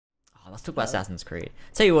let's talk about Assassin's Creed.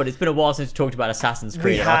 Tell you what, it's been a while since we talked about Assassin's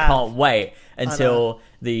Creed, and have. I can't wait until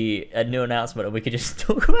the new announcement and we could just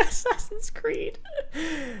talk about Assassin's Creed.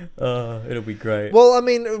 It'll be great. Well, I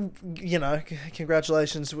mean, you know,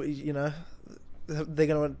 congratulations. You know, they're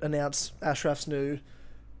going to announce Ashraf's new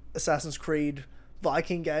Assassin's Creed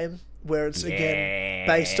Viking game, where it's again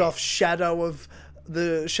based off Shadow of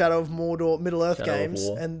Mordor Middle Earth games,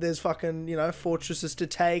 and there's fucking, you know, fortresses to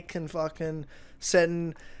take and fucking set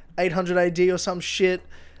in 800 AD or some shit.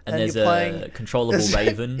 And there's a controllable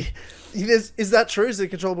raven. Is that true? Is it a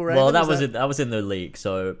controllable raven? Well, that was in the leak,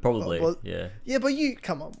 so probably, yeah. Yeah, but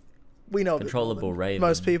come on, we know controllable raven.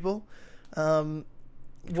 Most people.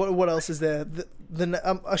 What else is there? Am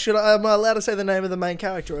I allowed to say the name of the main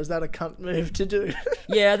character, or is that a cunt move to do?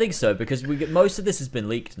 Yeah, I think so, because most of this has been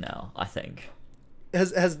leaked now, I think.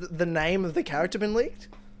 Has the name of the character been leaked?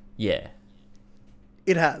 Yeah.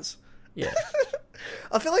 It has. Yeah.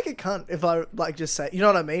 I feel like it can't if I like just say, you know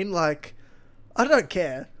what I mean? Like, I don't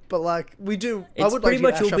care, but like we do. It's I would pretty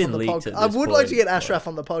like to much get all Ashraf been on the leaked podcast. at I this would like to point, get Ashraf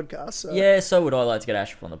on the podcast. So. Yeah, so would I like to get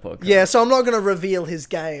Ashraf on the podcast. Yeah, so I'm not going to reveal his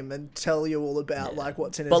game and tell you all about like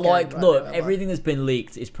what's in his game. But like, right look, now, everything that's been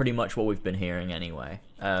leaked is pretty much what we've been hearing anyway.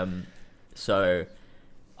 So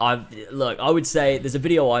I would say there's a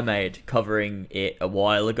video I made covering it a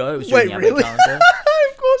while ago. It was during the anime calendar.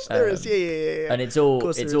 Of course there is. Yeah. And it's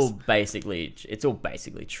all basically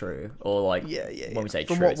true. Or like, when we say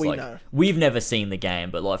from true, what it's we like know. we've never seen the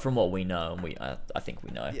game, but like from what we know, and I think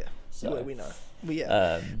we know. Yeah. So we know.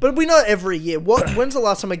 But we know every year. When's the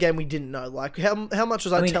last time a game we didn't know? Like how much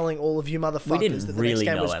was I telling all of you motherfuckers that the next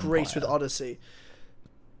game was Greece with Odyssey?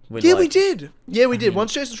 We did. Yeah, we did.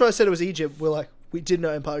 Once Jason Schreier said it was Egypt, we're like, we did know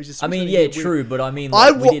Empire existed. I mean, yeah, true, but I mean,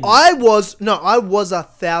 like, I was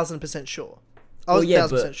 1,000% sure. I was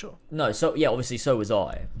 1,000% sure. No, so yeah, obviously so was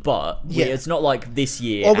I, but it's not like this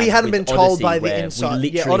year. Or we hadn't been told Odyssey, by the inside.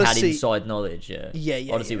 We literally had Odyssey, inside knowledge.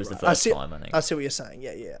 Yeah. Odyssey was the first time, I think. I see what you're saying.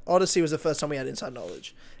 Yeah. Odyssey was the first time we had inside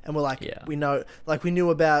knowledge, and we're like, we know, like we knew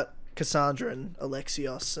about Cassandra and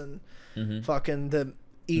Alexios and fucking the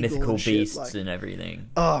mythical and beasts and everything.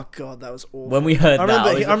 Oh god, that was awful. When we heard I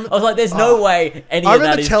was like, "There's no way any of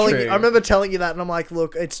that is true." I remember telling you that, and I'm like,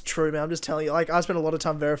 "Look, it's true, man. I'm just telling you." Like, I spent a lot of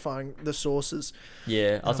time verifying the sources.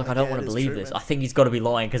 Yeah, I was like, "I don't want to believe this. Man. I think he's got to be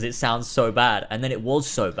lying because it sounds so bad." And then it was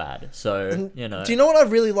so bad. So you know. Do you know what I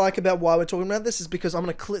really like about why we're talking about this? Is because I'm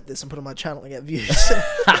going to clip this and put it on my channel and get views.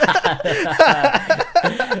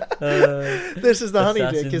 This is the honey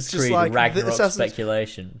dick. It's just like Ragnarok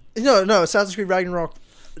speculation. No, Assassin's Creed Ragnarok.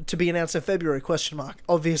 To be announced in February?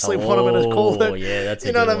 Obviously, what I'm going to call it. Yeah, that's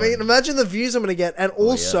you know what I mean. Imagine the views I'm going to get, and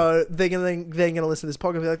also they're going to listen to this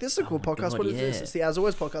podcast and be like, "This is a cool podcast. What is this? It's the As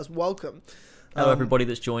Always podcast. Welcome." Hello, everybody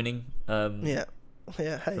that's joining. Yeah.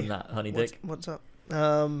 Hey, from that honey dick. What's up?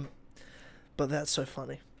 But that's so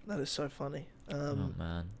funny. That is so funny. Oh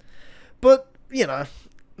man. But you know,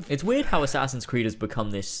 it's weird how Assassin's Creed has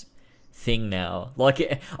become this thing now.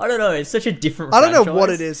 Like, I don't know, it's such a different I don't franchise. know what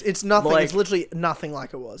it is. It's nothing. Like, it's literally nothing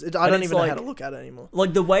like it was. I don't even know how to look at it anymore.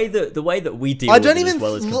 Like the way that we deal with it as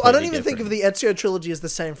well is completely I don't even different. think of the Ezio trilogy as the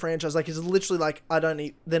same franchise. Like, it's literally like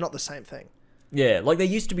they're not the same thing. Yeah, like there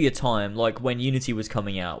used to be a time, like when Unity was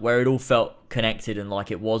coming out, where it all felt connected and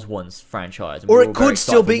like it was once franchise. Or it could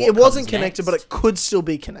still be. It wasn't connected, but it could still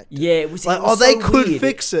be connected. Yeah, it was. Like, it was they so could weird.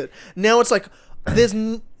 fix it. Now it's like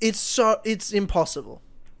it's impossible.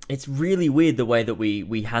 It's really weird the way that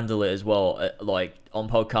we handle it as well, like on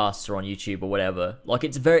podcasts or on YouTube or whatever. Like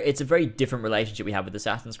it's a very different relationship we have with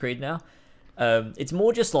Assassin's Creed now. It's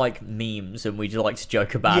more just like memes, and we just like to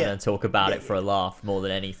joke about it and talk about it for a laugh more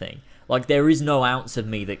than anything. Like there is no ounce of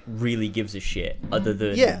me that really gives a shit other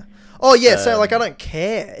than so like I don't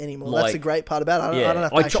care anymore. Like, that's the great part about it. I don't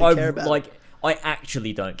have to actually care about it. I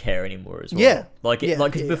actually don't care anymore as well. Yeah.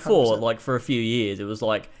 Because before, 100%. Like for a few years, it was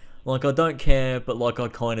like I don't care, but like I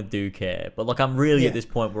kind of do care. But like I'm really at this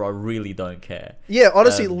point where I really don't care. Yeah,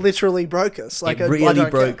 Odyssey literally broke us. Like it really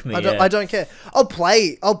broke me. I don't care. I'll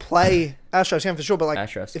play Ashraf's game for sure, but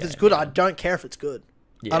like if it's good, I don't care if it's good.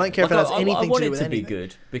 Yeah. I don't care if it has anything to do with anything. I want it to be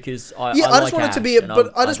good because I just want it to be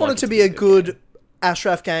I just want it to be a good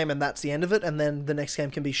Ashraf game, and that's the end of it. And then the next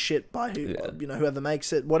game can be shit by whoever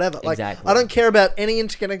makes it, whatever. Like I don't care about any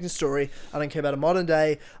interconnected story. I don't care about a modern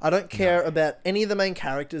day. I don't care about any of the main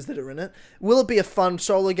characters that are in it. Will it be a fun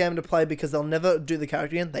solo game to play because they'll never do the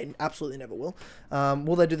character again? They absolutely never will.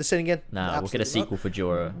 Will they do the setting again? No, we'll get a sequel for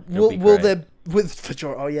Jorah. Will there for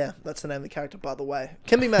Jorah? Oh yeah, that's the name of the character, by the way.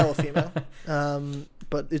 Can be male or female.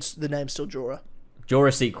 But it's the name's still Jorah.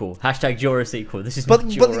 Jorah sequel. Hashtag Jorah sequel. This is but my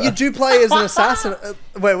Jorah. But you do play as an assassin.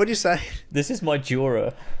 Wait, what do you say? This is my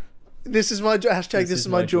Jorah. This is my hashtag. This is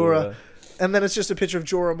my Jorah. And then it's just a picture of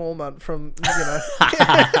Jorah Mormont from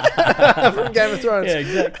from Game of Thrones. Yeah,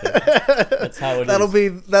 exactly. That's how it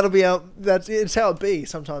is. That'll be how it's how it be.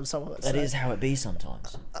 Sometimes someone that is how it be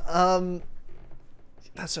sometimes.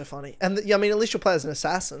 That's so funny. And I mean, at least you'll play as an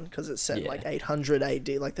assassin because it's set like 800 AD,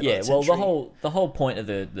 like the 9th well, century. the whole point of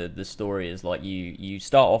the story is like you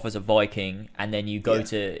start off as a Viking and then you go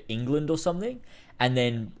to England or something, and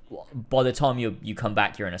then by the time you come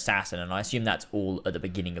back, you're an assassin, and I assume that's all at the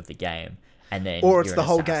beginning of the game. And then or it's the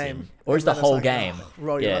whole game. Or it's the whole game.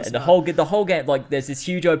 The whole game. Like, there's this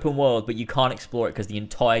huge open world, but you can't explore it because the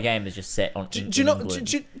entire game is just set on. Do you know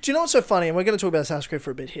what's so funny? And we're going to talk about Assassin's Creed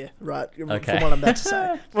for a bit here, right? Okay. From what I'm about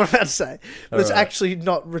to say. But it's actually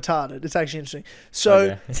not retarded. It's actually interesting.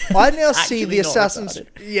 So I now see the Assassin's.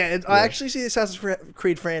 I actually see the Assassin's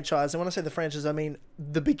Creed franchise. And when I say the franchise, I mean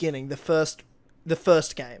the beginning, the first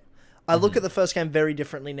game. I look at the first game very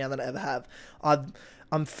differently now than I ever have.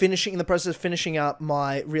 I'm in the process of finishing up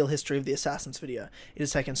my real history of the Assassins video. It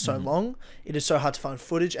has taken so long. It is so hard to find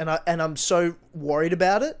footage, and I'm so worried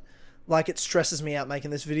about it. Like, it stresses me out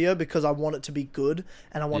making this video because I want it to be good,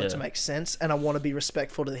 and I want it to make sense, and I want to be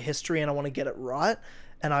respectful to the history, and I want to get it right.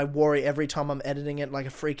 And I worry every time I'm editing it, like, I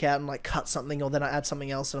freak out and like cut something, or then I add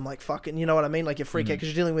something else, and I'm like, fucking, you know what I mean? Like, you freak out because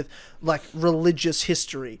you're dealing with like religious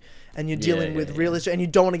history, and you're dealing with real history, and you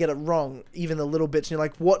don't want to get it wrong, even the little bits. And you're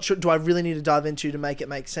like, what do I really need to dive into to make it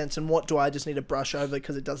make sense, and what do I just need to brush over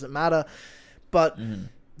because it doesn't matter? But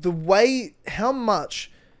the way, how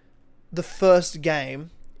much the first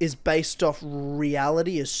game is based off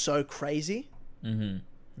reality is so crazy.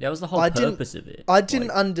 That was the whole purpose of it. I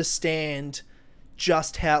didn't understand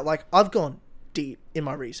just how, like, I've gone deep in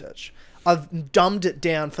my research. I've dumbed it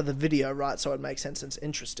down for the video, right, so it makes sense and it's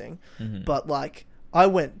interesting. But, like, I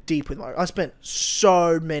went deep with I spent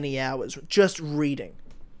so many hours just reading.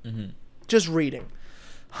 Just reading.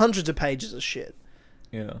 Hundreds of pages of shit.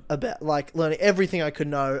 About, like, learning everything I could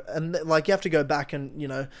know. And, like, you have to go back and, you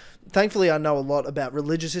know, thankfully I know a lot about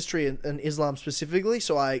religious history and Islam specifically,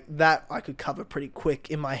 so I could cover pretty quick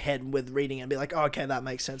in my head with reading and be like, oh, okay, that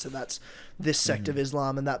makes sense, and that's this sect of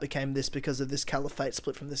Islam, and that became this because of this caliphate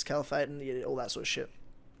split from this caliphate, and all that sort of shit.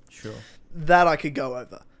 Sure. That I could go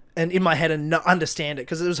over. And in my head and understand it,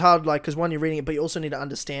 because it was hard, like, because one, you're reading it, but you also need to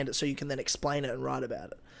understand it so you can then explain it and write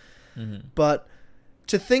about it. But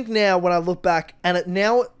to think now, when I look back, and it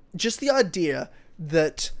now, just the idea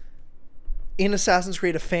that in Assassin's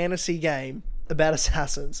Creed, a fantasy game about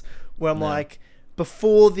assassins, where I'm like,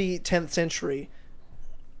 before the 10th century,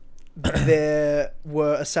 there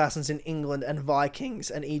were assassins in England and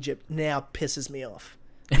Vikings and Egypt, now pisses me off.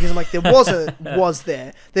 Because I'm like, there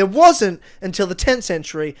wasn't until the 10th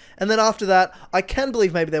century, and then after that, I can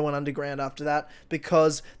believe maybe they went underground after that,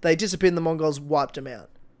 because they disappeared and the Mongols wiped them out.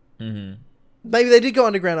 Maybe they did go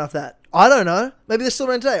underground after that. I don't know. Maybe they're still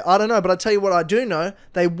around today. I don't know. But I tell you what I do know.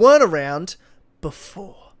 They weren't around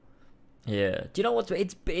before. Yeah. Do you know what?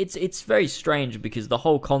 It's very strange, because the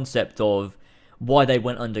whole concept of why they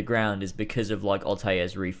went underground is because of, like,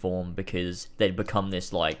 Altair's reform, because they'd become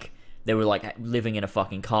this, like, they were, like, living in a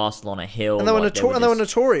fucking castle on a hill. And they were, they were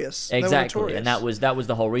notorious. Exactly. And that was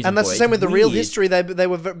the whole reason. And that's for the same it. with the real history. They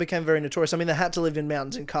became very notorious. I mean, they had to live in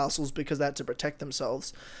mountains and castles because they had to protect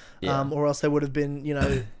themselves. Or else they would have been, you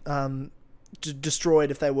know,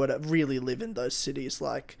 destroyed if they were to really live in those cities,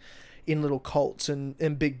 like in little cults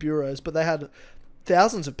and big bureaus. But they had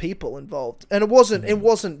thousands of people involved, and it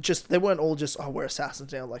wasn't just, they weren't all just, oh, we're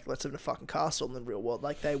assassins now, like, let's live in a fucking castle in the real world.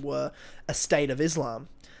 Like, they were a state of Islam.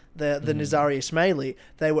 The Nizari Ismaili,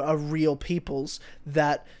 they were a real peoples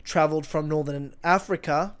that travelled from northern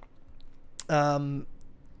Africa, and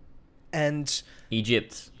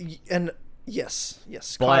Egypt, and yes,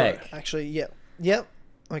 Cairo, actually, yep,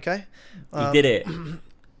 okay, he did it.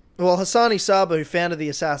 Well, Hassani Saba, who founded the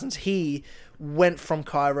Assassins, he went from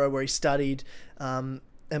Cairo, where he studied, and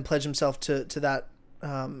pledged himself to that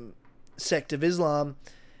sect of Islam.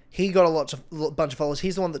 He got a bunch of followers.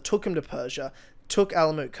 He's the one that took him to Persia, took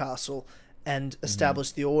Alamut Castle, and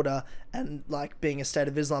established the order, and, like, being a state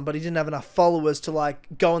of Islam. But he didn't have enough followers to, like,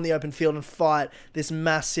 go in the open field and fight this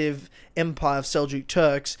massive empire of Seljuk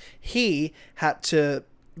Turks. He had to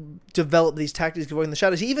develop these tactics of avoiding the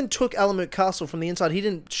shadows. He even took Alamut Castle from the inside. He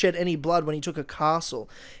didn't shed any blood when he took a castle.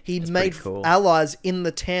 He made allies in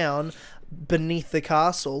the town beneath the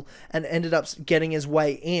castle, and ended up getting his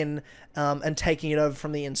way in, and taking it over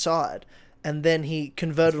from the inside. and then he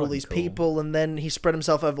converted all these cool. people, and then he spread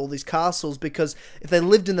himself over all these castles, because if they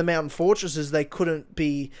lived in the mountain fortresses, they couldn't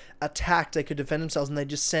be attacked, they could defend themselves, and they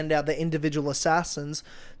just send out their individual assassins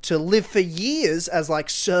to live for years as like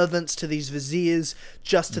servants to these viziers,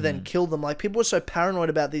 just to then kill them. Like, people were so paranoid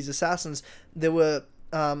about these assassins, there were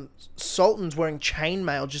sultans wearing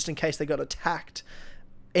chainmail just in case they got attacked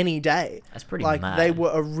any day. That's pretty like mad. They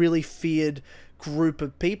were a really feared group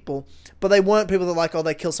of people, but they weren't people that like, oh,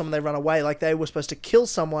 they kill someone, they run away. Like, they were supposed to kill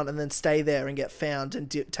someone and then stay there and get found and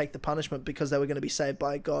take the punishment, because they were going to be saved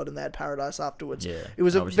by God and they had paradise afterwards. Yeah, it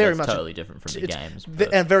was very much totally different from the games,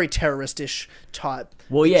 and very terrorist-ish type.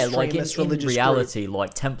 Well, yeah, like in religious reality, group.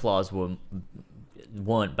 like Templars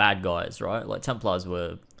weren't bad guys, right? Like Templars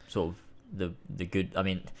were sort of the good. I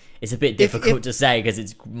mean, it's a bit difficult to say because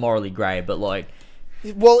it's morally grey, but like,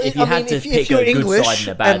 well, if you had to pick if you're a good English side and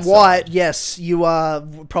a bad and white, side, yes, you are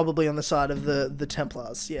probably on the side of the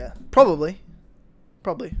Templars. Yeah, probably.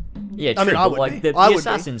 yeah, true. I mean, I but would like be. the I would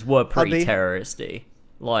assassins be. were I'd pretty be. terroristy.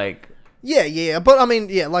 Like, yeah, but I mean,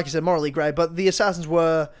 yeah, like I said, morally grey. But the assassins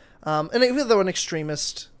were, and even though they were an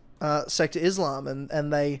extremist sect of Islam,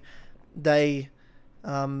 and they,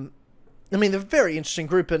 I mean, they're a very interesting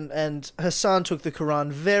group, and Hassan took the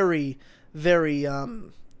Quran very, very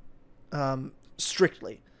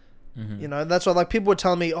strictly. You know, that's why, like, people were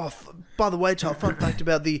telling me, oh, by the way, fun fact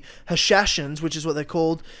about the Hashashins, which is what they're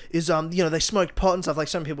called, is, you know, they smoked pot and stuff. Like,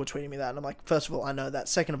 some people were tweeting me that, and I'm like, first of all, I know that.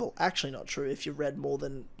 Second of all, actually not true if you read more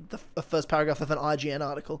than the first paragraph of an IGN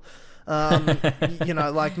article. You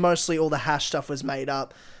know, like, mostly all the hash stuff was made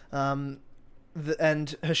up. And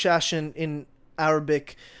Hashashin in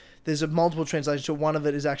Arabic, there's a multiple translation to one of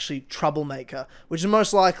it is actually troublemaker, which is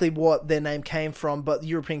most likely what their name came from, but the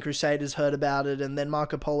European Crusaders heard about it, and then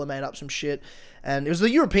Marco Polo made up some shit, and it was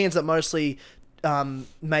the Europeans that mostly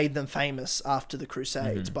made them famous after the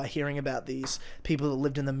Crusades by hearing about these people that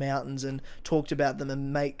lived in the mountains and talked about them,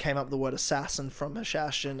 and came up with the word assassin from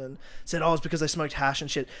Hashashin and said, oh, it's because they smoked hash and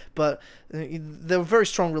shit. But they're a very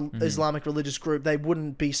strong Islamic religious group. They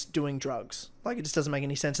wouldn't be doing drugs. Like, it just doesn't make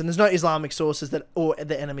any sense. And there's no Islamic sources or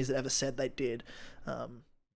the enemies that ever said they did.